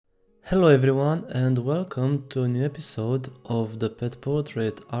Hello everyone and welcome to a new episode of the Pet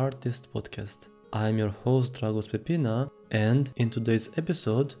Portrait Artist Podcast. I'm your host Dragos Pepina, and in today's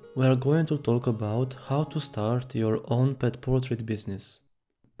episode we are going to talk about how to start your own pet portrait business.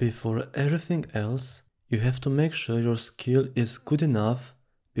 Before everything else, you have to make sure your skill is good enough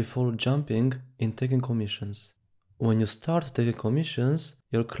before jumping in taking commissions. When you start taking commissions,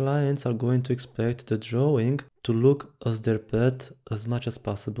 your clients are going to expect the drawing to look as their pet as much as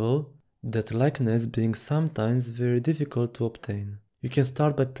possible, that likeness being sometimes very difficult to obtain. You can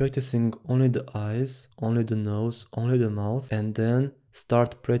start by practicing only the eyes, only the nose, only the mouth, and then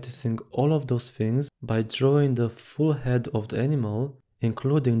start practicing all of those things by drawing the full head of the animal,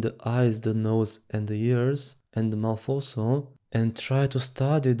 including the eyes, the nose, and the ears, and the mouth also, and try to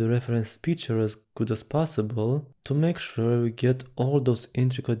study the reference picture as good as possible to make sure you get all those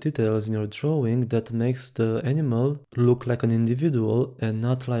intricate details in your drawing that makes the animal look like an individual and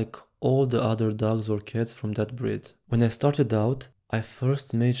not like all the other dogs or cats from that breed. When I started out, I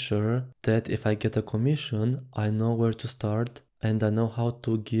first made sure that if I get a commission, I know where to start and I know how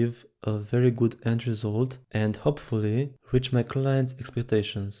to give a very good end result and hopefully reach my clients'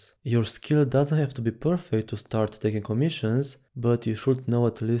 expectations. Your skill doesn't have to be perfect to start taking commissions, but you should know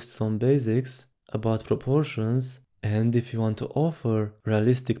at least some basics about proportions, and if you want to offer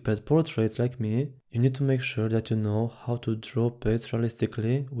realistic pet portraits like me, you need to make sure that you know how to draw pets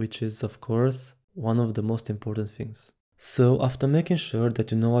realistically, which is of course one of the most important things. So after making sure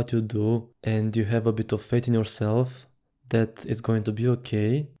that you know what you do and you have a bit of faith in yourself, that it's going to be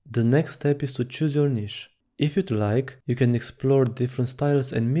okay, the next step is to choose your niche. If you'd like, you can explore different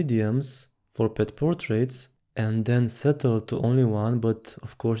styles and mediums for pet portraits and then settle to only one, but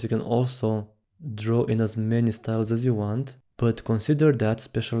of course you can also draw in as many styles as you want, but consider that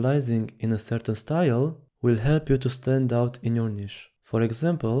specializing in a certain style will help you to stand out in your niche. For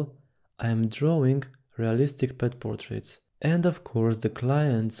example, I am drawing realistic pet portraits, and of course the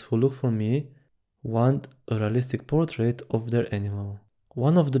clients who look for me want a realistic portrait of their animal.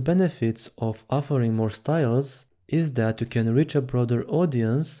 One of the benefits of offering more styles is that you can reach a broader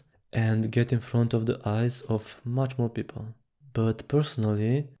audience and get in front of the eyes of much more people. But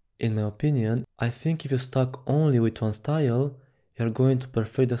personally, in my opinion, I think if you stuck only with one style, you're going to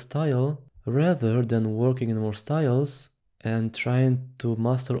perfect the style rather than working in more styles and trying to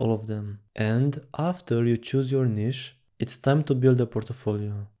master all of them. And after you choose your niche, it's time to build a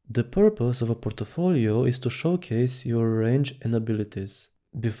portfolio. The purpose of a portfolio is to showcase your range and abilities.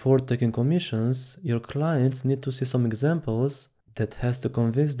 Before taking commissions, your clients need to see some examples that has to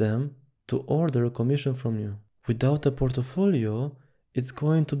convince them to order a commission from you. Without a portfolio, it's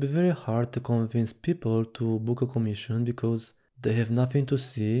going to be very hard to convince people to book a commission because they have nothing to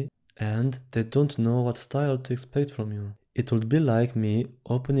see and they don't know what style to expect from you. It would be like me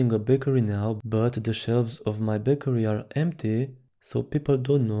opening a bakery now, but the shelves of my bakery are empty, so people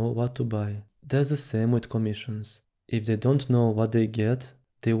don't know what to buy. That's the same with commissions. If they don't know what they get,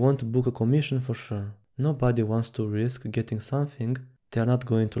 they won't book a commission for sure. Nobody wants to risk getting something they are not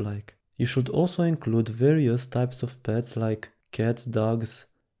going to like. You should also include various types of pets like cats, dogs,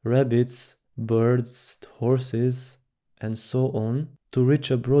 rabbits, birds, horses, and so on to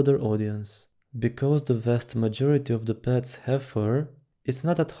reach a broader audience. Because the vast majority of the pets have fur, it's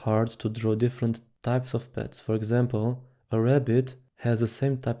not that hard to draw different types of pets. For example, a rabbit has the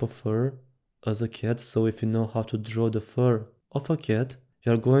same type of fur as a cat, so if you know how to draw the fur of a cat,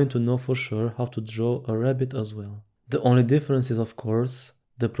 you are going to know for sure how to draw a rabbit as well. The only difference is, of course,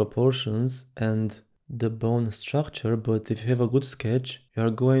 the proportions and the bone structure, but if you have a good sketch, you are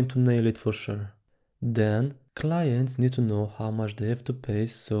going to nail it for sure. Then, clients need to know how much they have to pay,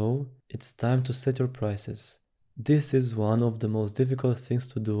 so it's time to set your prices. This is one of the most difficult things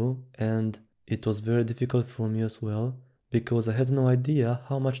to do, and it was very difficult for me as well, because I had no idea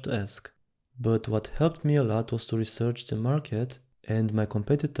how much to ask. But what helped me a lot was to research the market and my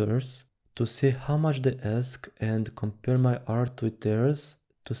competitors to see how much they ask and compare my art with theirs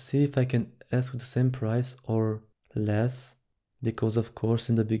to see if I can ask the same price or less, because of course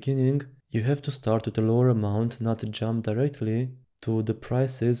in the beginning you have to start with a lower amount, not jump directly to the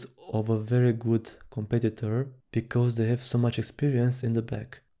prices of a very good competitor because they have so much experience in the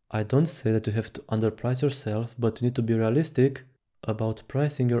back. I don't say that you have to underprice yourself, but you need to be realistic about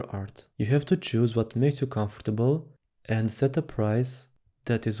pricing your art. You have to choose what makes you comfortable and set a price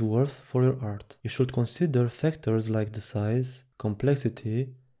that is worth for your art. You should consider factors like the size, complexity,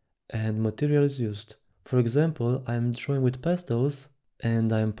 and materials used. For example, I am drawing with pastels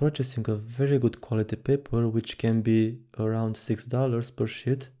and I am purchasing a very good quality paper which can be around $6 per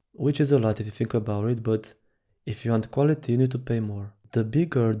sheet, which is a lot if you think about it, but if you want quality you need to pay more. The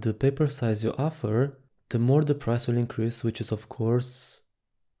bigger the paper size you offer, the more the price will increase, which is of course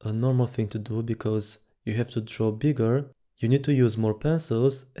a normal thing to do because you have to draw bigger, you need to use more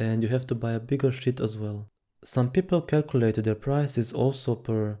pencils, and you have to buy a bigger sheet as well. Some people calculate their prices also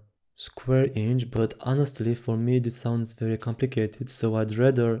per square inch, but honestly for me this sounds very complicated, so I'd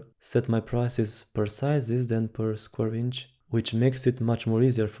rather set my prices per sizes than per square inch, which makes it much more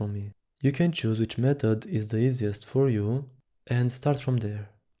easier for me. You can choose which method is the easiest for you and start from there.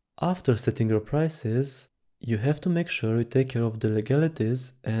 After setting your prices, you have to make sure you take care of the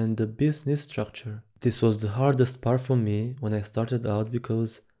legalities and the business structure. This was the hardest part for me when I started out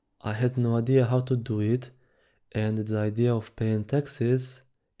because I had no idea how to do it, and the idea of paying taxes,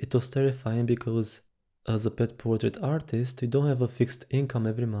 it was terrifying because as a pet portrait artist, you don't have a fixed income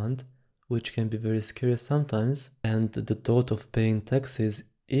every month, which can be very scary sometimes, and the thought of paying taxes,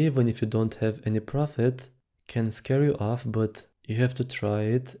 even if you don't have any profit, can scare you off, but you have to try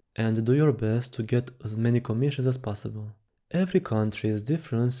it and do your best to get as many commissions as possible. Every country is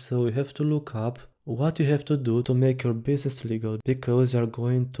different, so you have to look up what you have to do to make your business legal because you are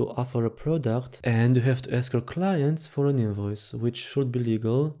going to offer a product and you have to ask your clients for an invoice, which should be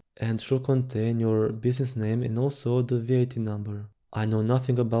legal and should contain your business name and also the VAT number. I know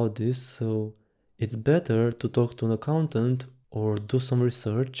nothing about this, so it's better to talk to an accountant or do some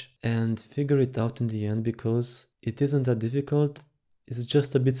research and figure it out in the end because it isn't that difficult, it's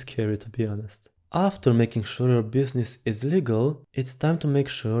just a bit scary to be honest. After making sure your business is legal, it's time to make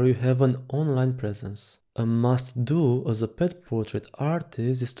sure you have an online presence. A must-do as a pet portrait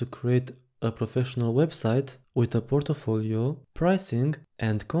artist is to create a professional website with a portfolio, pricing,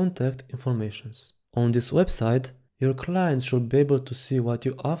 and contact informations. On this website, your clients should be able to see what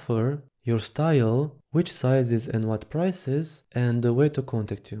you offer, your style, which sizes and what prices, and the way to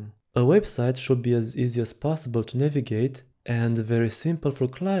contact you. A website should be as easy as possible to navigate and very simple for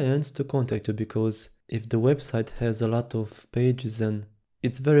clients to contact you because if the website has a lot of pages and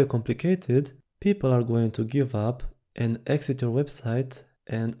it's very complicated, people are going to give up and exit your website,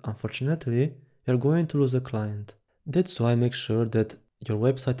 and unfortunately, you're going to lose a client. That's why make sure that your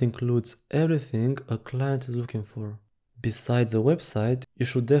website includes everything a client is looking for. Besides a website, you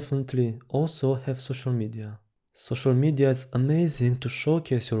should definitely also have social media. Social media is amazing to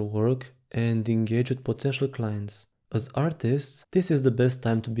showcase your work and engage with potential clients. As artists, this is the best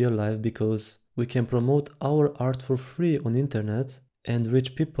time to be alive because we can promote our art for free on internet and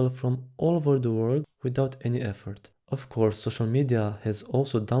reach people from all over the world without any effort. Of course, social media has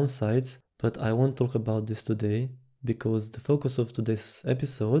also downsides, but I won't talk about this today because the focus of today's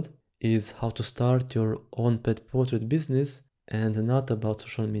episode is how to start your own pet portrait business and not about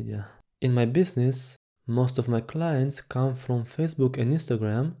social media. In my business, most of my clients come from Facebook and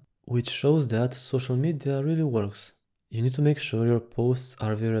Instagram, which shows that social media really works. You need to make sure your posts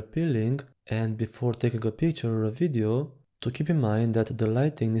are very appealing, and before taking a picture or a video, to keep in mind that the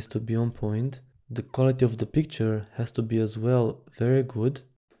lighting needs to be on point, the quality of the picture has to be as well very good,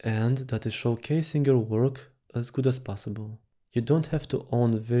 and that is showcasing your work as good as possible. You don't have to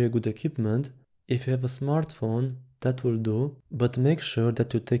own very good equipment. If you have a smartphone, that will do, but make sure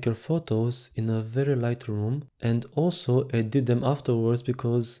that you take your photos in a very light room and also edit them afterwards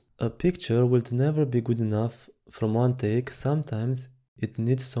because a picture will never be good enough from one take. Sometimes it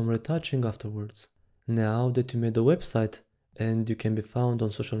needs some retouching afterwards. Now that you made a website and you can be found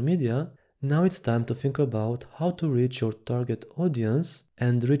on social media, now it's time to think about how to reach your target audience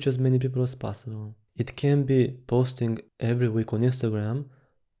and reach as many people as possible. It can be posting every week on Instagram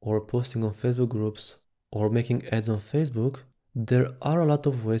or posting on Facebook groups or making ads on Facebook. There are a lot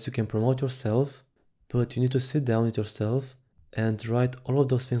of ways you can promote yourself, but you need to sit down with yourself and write all of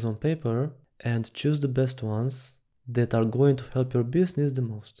those things on paper and choose the best ones that are going to help your business the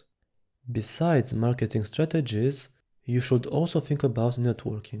most. Besides marketing strategies, you should also think about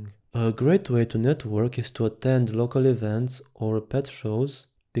networking. A great way to network is to attend local events or pet shows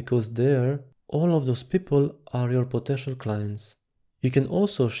because there, all of those people are your potential clients. You can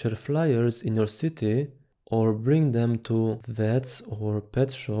also share flyers in your city or bring them to vets or pet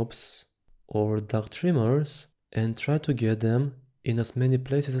shops or dog trimmers and try to get them in as many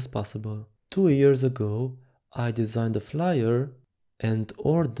places as possible. 2 years ago, I designed a flyer and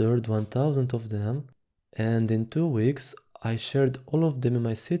ordered 1,000 of them, and in 2 weeks I shared all of them in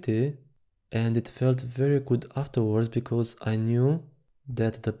my city, and it felt very good afterwards because I knew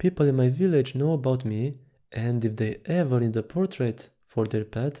that the people in my village know about me, and if they ever need a portrait for their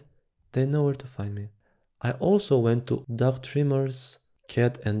pet, they know where to find me. I also went to dog trimmers,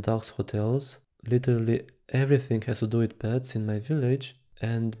 cat and dogs hotels, literally everything has to do with pets in my village,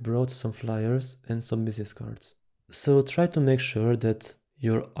 and brought some flyers and some business cards. So try to make sure that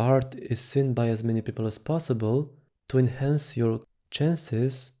your art is seen by as many people as possible to enhance your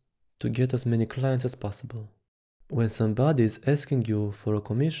chances to get as many clients as possible. When somebody is asking you for a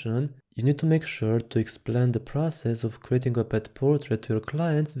commission, you need to make sure to explain the process of creating a pet portrait to your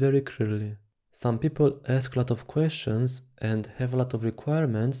clients very clearly. Some people ask a lot of questions and have a lot of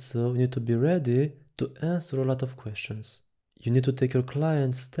requirements, so you need to be ready to answer a lot of questions. You need to take your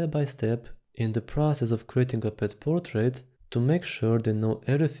clients step by step in the process of creating a pet portrait to make sure they know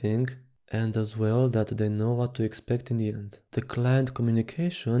everything and as well that they know what to expect in the end. The client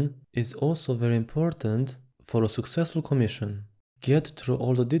communication is also very important for a successful commission. Get through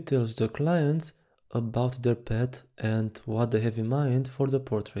all the details to your clients about their pet and what they have in mind for the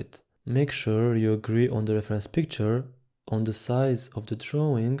portrait. Make sure you agree on the reference picture, on the size of the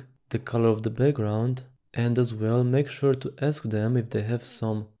drawing, the color of the background, and as well make sure to ask them if they have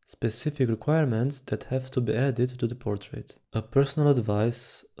some specific requirements that have to be added to the portrait. A personal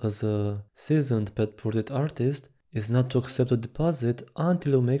advice as a seasoned pet portrait artist is not to accept a deposit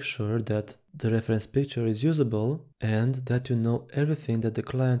until you make sure that the reference picture is usable and that you know everything that the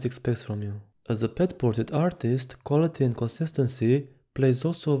client expects from you. As a pet portrait artist, quality and consistency plays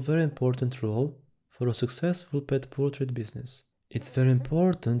also a very important role for a successful pet portrait business. It's very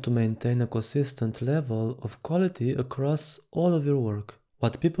important to maintain a consistent level of quality across all of your work.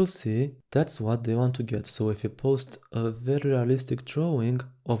 What people see, that's what they want to get. So if you post a very realistic drawing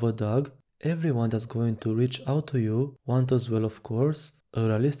of a dog, everyone that's going to reach out to you want as well, of course, a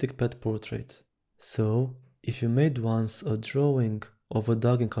realistic pet portrait. So if you made once a drawing of a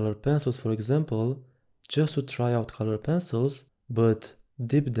dog in colored pencils, for example, just to try out colored pencils, but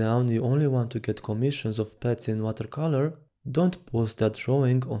deep down you only want to get commissions of pets in watercolor, don't post that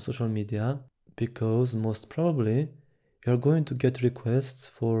drawing on social media because most probably you're going to get requests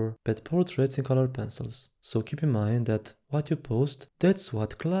for pet portraits in colored pencils. So keep in mind that what you post, that's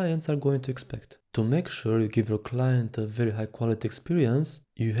what clients are going to expect. To make sure you give your client a very high quality experience,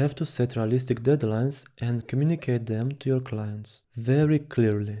 you have to set realistic deadlines and communicate them to your clients very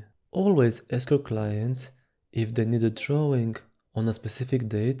clearly. Always ask your clients if they need a drawing on a specific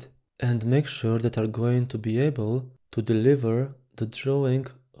date and make sure that are going to be able to deliver the drawing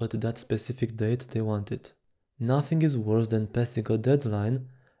at that specific date they want it. Nothing is worse than passing a deadline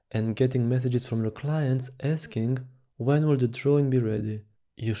and getting messages from your clients asking when will the drawing be ready.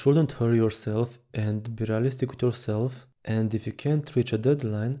 You shouldn't hurry yourself and be realistic with yourself, and if you can't reach a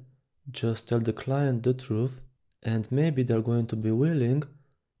deadline, just tell the client the truth and maybe they're going to be willing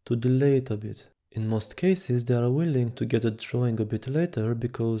to delay it a bit. In most cases, they are willing to get a drawing a bit later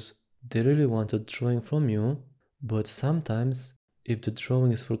because they really want a drawing from you, but sometimes if the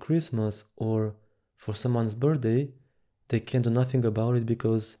drawing is for Christmas or for someone's birthday, they can do nothing about it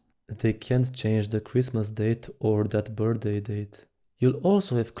because they can't change the Christmas date or that birthday date. You'll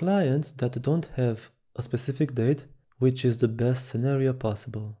also have clients that don't have a specific date, which is the best scenario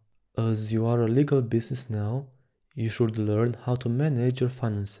possible. As you are a legal business now, you should learn how to manage your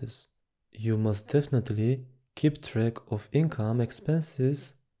finances. You must definitely keep track of income,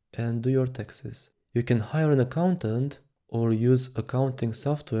 expenses, and do your taxes. You can hire an accountant or use accounting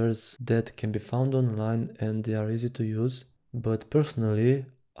softwares that can be found online and they are easy to use. But personally,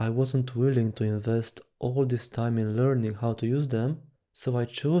 I wasn't willing to invest all this time in learning how to use them, so I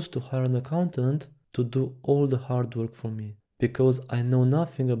chose to hire an accountant to do all the hard work for me. Because I know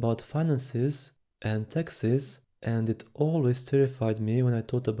nothing about finances and taxes, and it always terrified me when I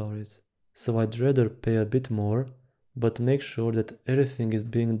thought about it. So I'd rather pay a bit more, but make sure that everything is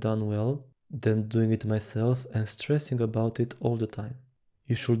being done well, than doing it myself and stressing about it all the time.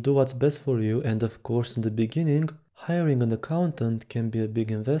 You should do what's best for you, and of course in the beginning, hiring an accountant can be a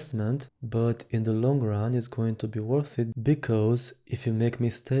big investment, but in the long run it's going to be worth it because if you make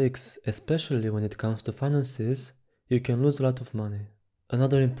mistakes, especially when it comes to finances, you can lose a lot of money.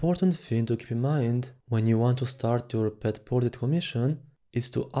 Another important thing to keep in mind when you want to start your pet portrait commission is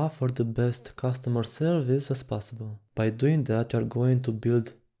to offer the best customer service as possible. By doing that, you are going to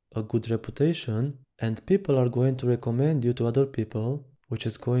build a good reputation and people are going to recommend you to other people, which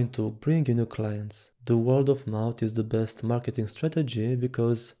is going to bring you new clients. The word of mouth is the best marketing strategy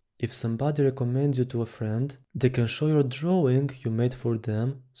because if somebody recommends you to a friend, they can show your drawing you made for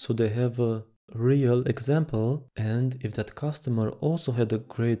them so they have a real example, and if that customer also had a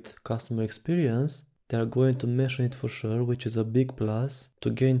great customer experience, they are going to mention it for sure, which is a big plus to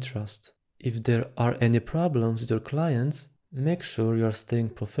gain trust. If there are any problems with your clients, make sure you are staying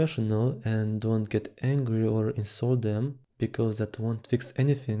professional and don't get angry or insult them because that won't fix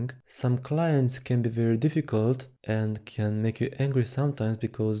anything. Some clients can be very difficult and can make you angry sometimes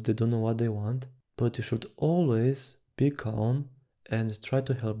because they don't know what they want. but you should always be calm and try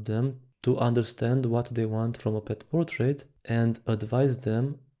to help them to understand what they want from a pet portrait and advise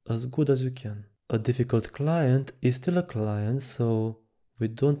them as good as you can. A difficult client is still a client, so we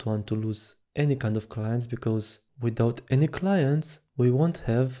don't want to lose any kind of clients, because without any clients, we won't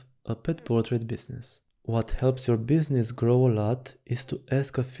have a pet portrait business. What helps your business grow a lot is to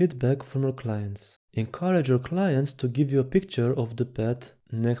ask a feedback from your clients. Encourage your clients to give you a picture of the pet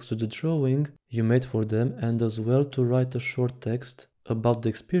next to the drawing you made for them, and as well to write a short text about the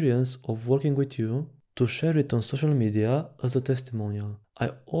experience of working with you to share it on social media as a testimonial.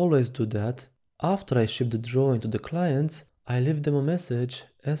 I always do that. After I ship the drawing to the clients, I leave them a message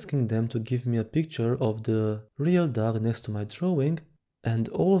asking them to give me a picture of the real dog next to my drawing, and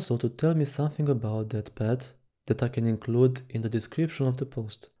also to tell me something about that pet that I can include in the description of the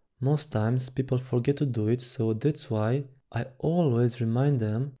post. Most times people forget to do it, so that's why I always remind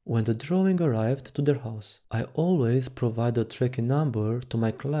them when the drawing arrived to their house. I always provide a tracking number to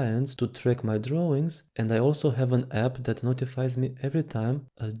my clients to track my drawings, and I also have an app that notifies me every time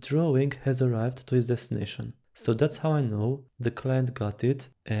a drawing has arrived to its destination. So that's how I know the client got it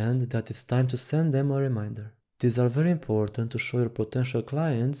and that it's time to send them a reminder. These are very important to show your potential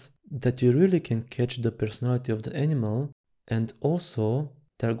clients that you really can catch the personality of the animal, and also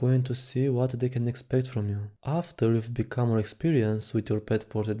they're going to see what they can expect from you. After you've become more experienced with your pet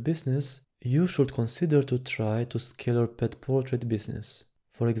portrait business, you should consider to try to scale your pet portrait business.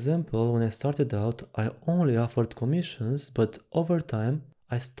 For example, when I started out, I only offered commissions, but over time,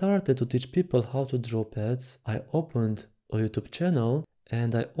 I started to teach people how to draw pets. I opened a YouTube channel,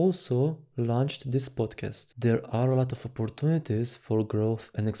 and I also launched this podcast. There are a lot of opportunities for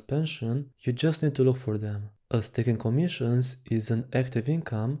growth and expansion. You just need to look for them. As taking commissions is an active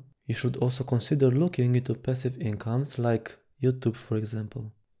income, you should also consider looking into passive incomes like YouTube, for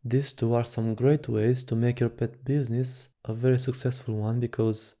example. These two are some great ways to make your pet business a very successful one,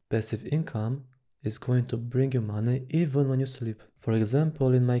 because passive income is going to bring you money even when you sleep. For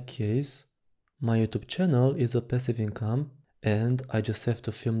example, in my case, my YouTube channel is a passive income, and I just have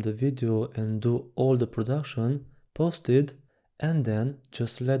to film the video and do all the production, post it, and then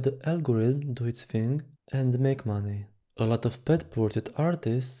just let the algorithm do its thing and make money. A lot of pet portrait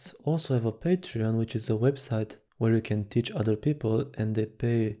artists also have a Patreon, which is a website where you can teach other people and they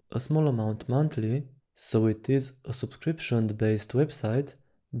pay a small amount monthly, so it is a subscription-based website.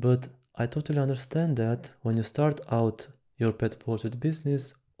 But I totally understand that when you start out your pet portrait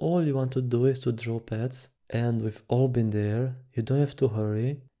business, all you want to do is to draw pets, and we've all been there. You don't have to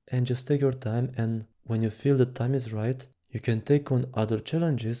hurry, and just take your time, and when you feel the time is right, you can take on other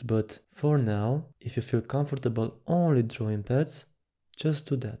challenges, but for now, if you feel comfortable only drawing pets, just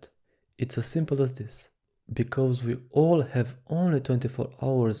do that. It's as simple as this. Because we all have only 24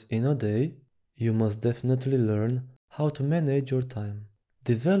 hours in a day, you must definitely learn how to manage your time.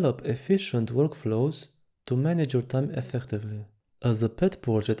 Develop efficient workflows to manage your time effectively. As a pet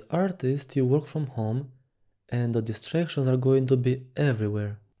portrait artist, you work from home, and the distractions are going to be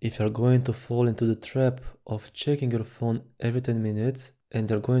everywhere. If you're going to fall into the trap of checking your phone every 10 minutes, and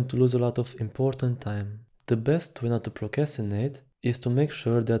you're going to lose a lot of important time. The best way not to procrastinate is to make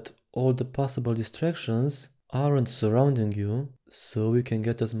sure that all the possible distractions aren't surrounding you, so you can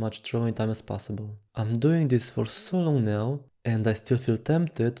get as much drawing time as possible. I'm doing this for so long now, and I still feel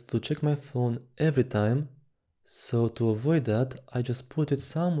tempted to check my phone every time, so to avoid that, I just put it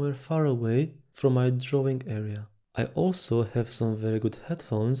somewhere far away from my drawing area. I also have some very good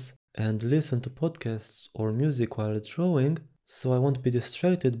headphones and listen to podcasts or music while drawing, so I won't be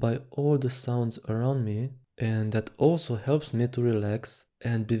distracted by all the sounds around me, and that also helps me to relax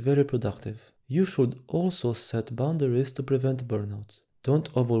and be very productive. You should also set boundaries to prevent burnout.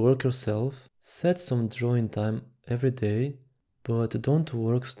 Don't overwork yourself, set some drawing time every day, but don't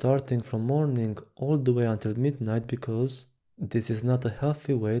work starting from morning all the way until midnight, because this is not a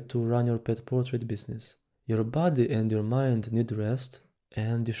healthy way to run your pet portrait business. Your body and your mind need rest,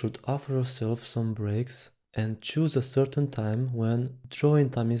 and you should offer yourself some breaks and choose a certain time when drawing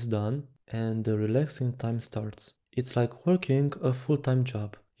time is done and the relaxing time starts. It's like working a full-time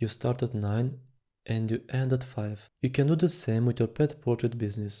job. You start at 9 and you end at 5. You can do the same with your pet portrait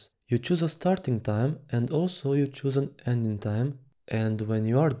business. You choose a starting time and also you choose an ending time, and when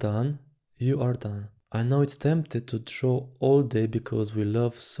you are done, you are done. I know it's tempted to draw all day because we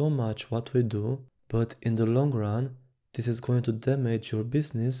love so much what we do, but in the long run, this is going to damage your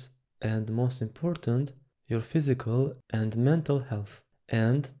business and, most important, your physical and mental health.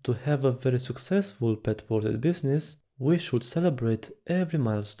 And to have a very successful pet portrait business, we should celebrate every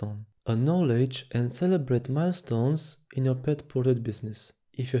milestone. Acknowledge and celebrate milestones in your pet portrait business.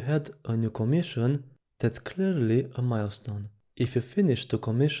 if you had a new commission, that's clearly a milestone. If you finish 2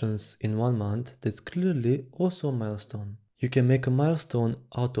 commissions in 1 month, that's clearly also a milestone. You can make a milestone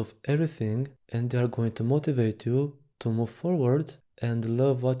out of everything, and they are going to motivate you to move forward and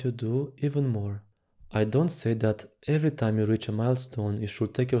love what you do even more. I don't say that every time you reach a milestone you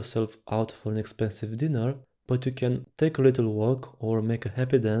should take yourself out for an expensive dinner, but you can take a little walk or make a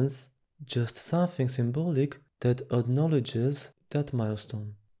happy dance, just something symbolic that acknowledges that milestone.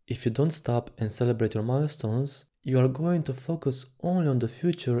 If you don't stop and celebrate your milestones, you are going to focus only on the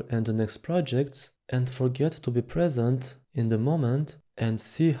future and the next projects and forget to be present in the moment and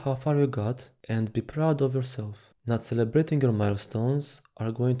see how far you got and be proud of yourself. Not celebrating your milestones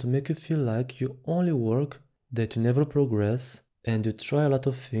are going to make you feel like you only work, that you never progress, and you try a lot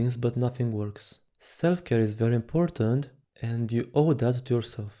of things but nothing works. Self-care is very important and you owe that to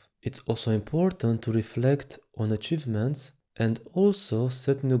yourself. It's also important to reflect on achievements and also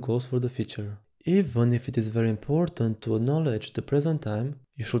set new goals for the future. Even if it is very important to acknowledge the present time,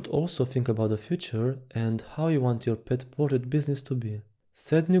 you should also think about the future and how you want your pet portrait business to be.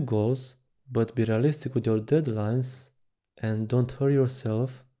 Set new goals, but be realistic with your deadlines and don't hurry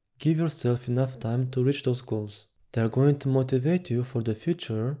yourself. Give yourself enough time to reach those goals. They are going to motivate you for the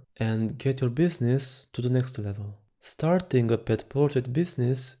future and get your business to the next level. Starting a pet portrait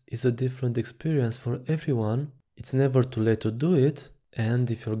business is a different experience for everyone. It's never too late to do it, and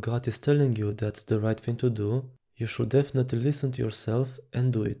if your gut is telling you that's the right thing to do, you should definitely listen to yourself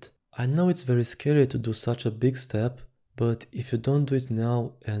and do it. I know it's very scary to do such a big step, but if you don't do it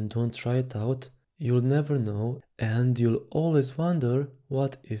now and don't try it out, you'll never know and you'll always wonder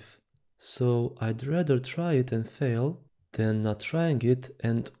what if. So I'd rather try it and fail than not trying it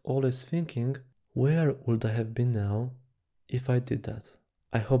and always thinking, where would I have been now if I did that?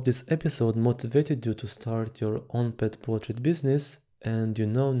 I hope this episode motivated you to start your own pet portrait business and you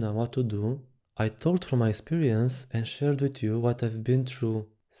know now what to do. I told from my experience and shared with you what I've been through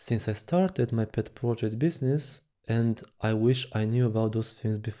since I started my pet portrait business, and I wish I knew about those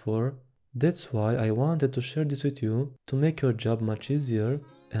things before. That's why I wanted to share this with you to make your job much easier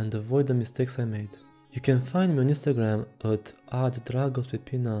and avoid the mistakes I made. You can find me on Instagram at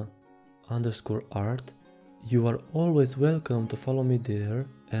 @dragospepina_art. You are always welcome to follow me there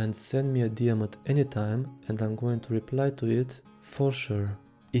and send me a DM at any time and I'm going to reply to it for sure.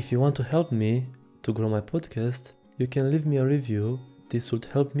 If you want to help me to grow my podcast, you can leave me a review. This would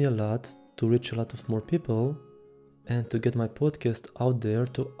help me a lot to reach a lot of more people and to get my podcast out there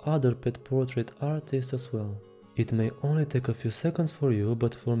to other pet portrait artists as well. It may only take a few seconds for you,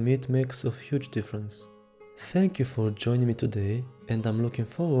 but for me it makes a huge difference. Thank you for joining me today, and I'm looking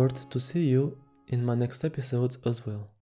forward to see you in my next episodes as well.